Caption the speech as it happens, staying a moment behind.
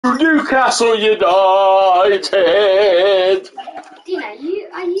Newcastle United! Dean, are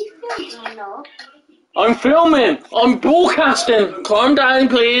you filming or not? I'm filming. I'm broadcasting. Calm down,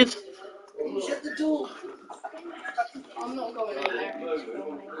 please. Shut the door. I'm not going in there.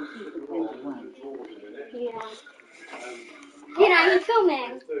 Dean, are you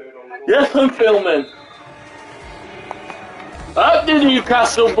filming? Yes, I'm filming. Up the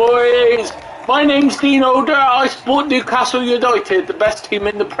Newcastle boys. My name's Dean Oder. I support Newcastle United, the best team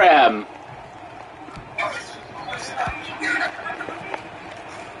in the Prem.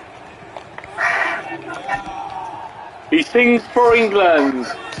 He sings for England.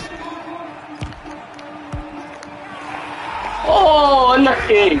 Oh,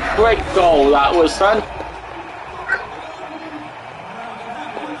 lucky. Great goal that was, son.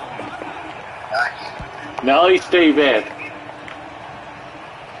 Nice, David.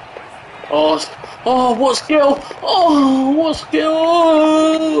 Oh, what skill. Oh, what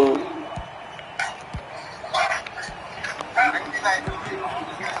skill.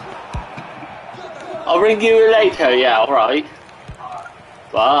 I'll ring you later, yeah, alright.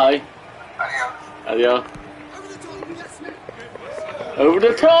 Bye. Adios. Over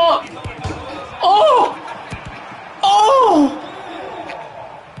the top! Oh! Oh!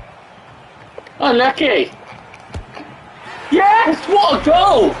 Unlucky! Yes! What a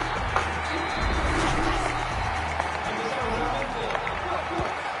goal!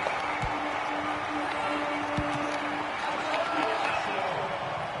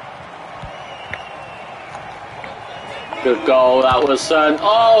 Good goal that was, son.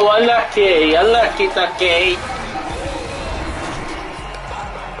 Oh, unlucky! Unlucky, Ducky!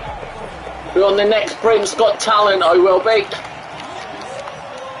 We're on the next Britain's Got Talent, I will be.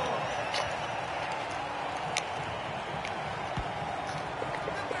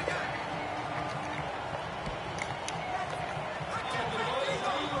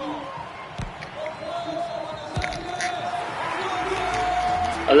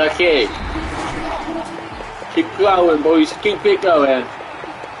 Unlucky. Keep going, boys. Keep it going.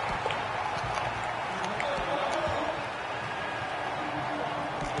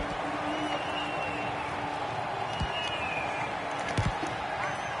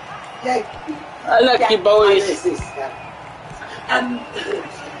 Unlucky, boys.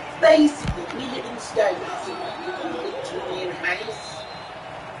 Basically, we live in Stoke, so we live in Victorian House.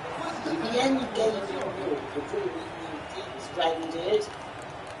 The end game of the war before we moved in was raided,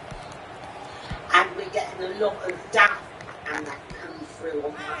 and we're getting a lot of damp and that comes through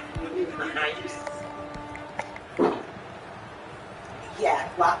on in the house. Yeah,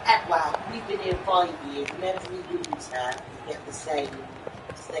 well, we've been here 5 years, and every winter we get the same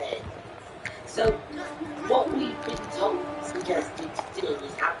thing. So, what we've been told, suggested to do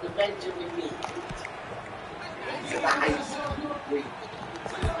is have the vendor removed, so the house can be removed,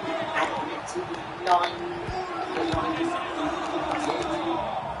 and to the lines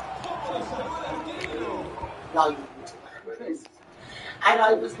and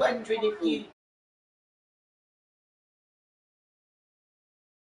I was wondering if you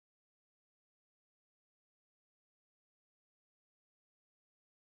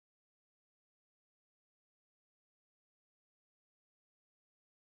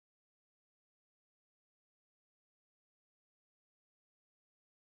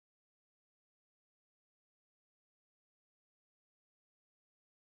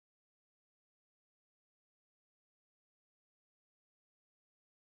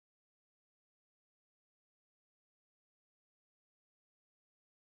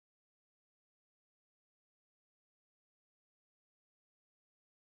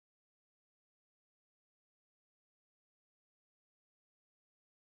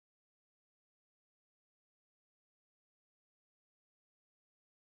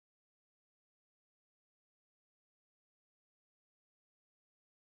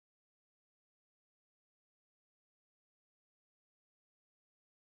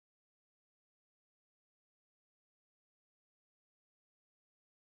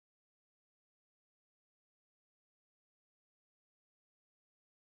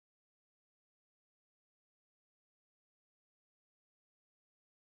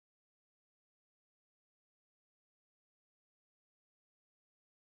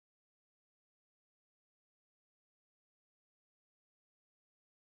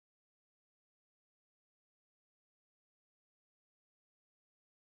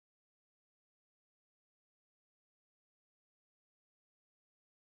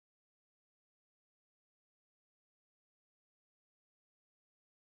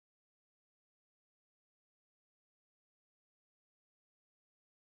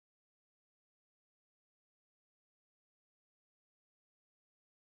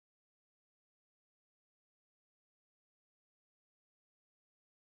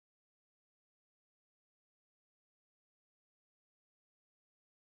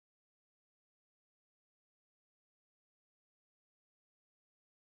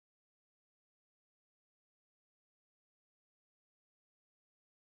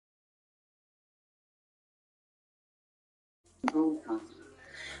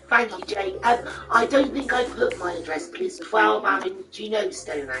Thank you, Jane. I don't think I put my address, but it's 12 Allen. Do you know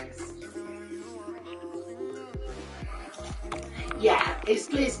Stonehouse? Yeah,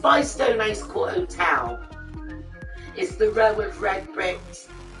 it's by Stonehouse Court Hotel. It's the row of red bricks,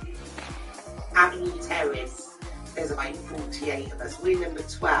 Avenue Terrace. There's about 48 of us. We're number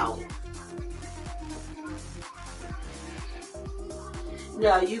 12.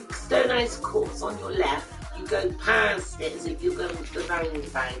 No, Stonehouse Court's on your left. You go past it as if you're going to the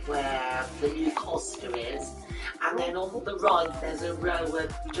roundabout where the new Costa is. And then on the right, there's a row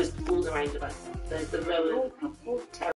of, just before the roundabout, there's the row of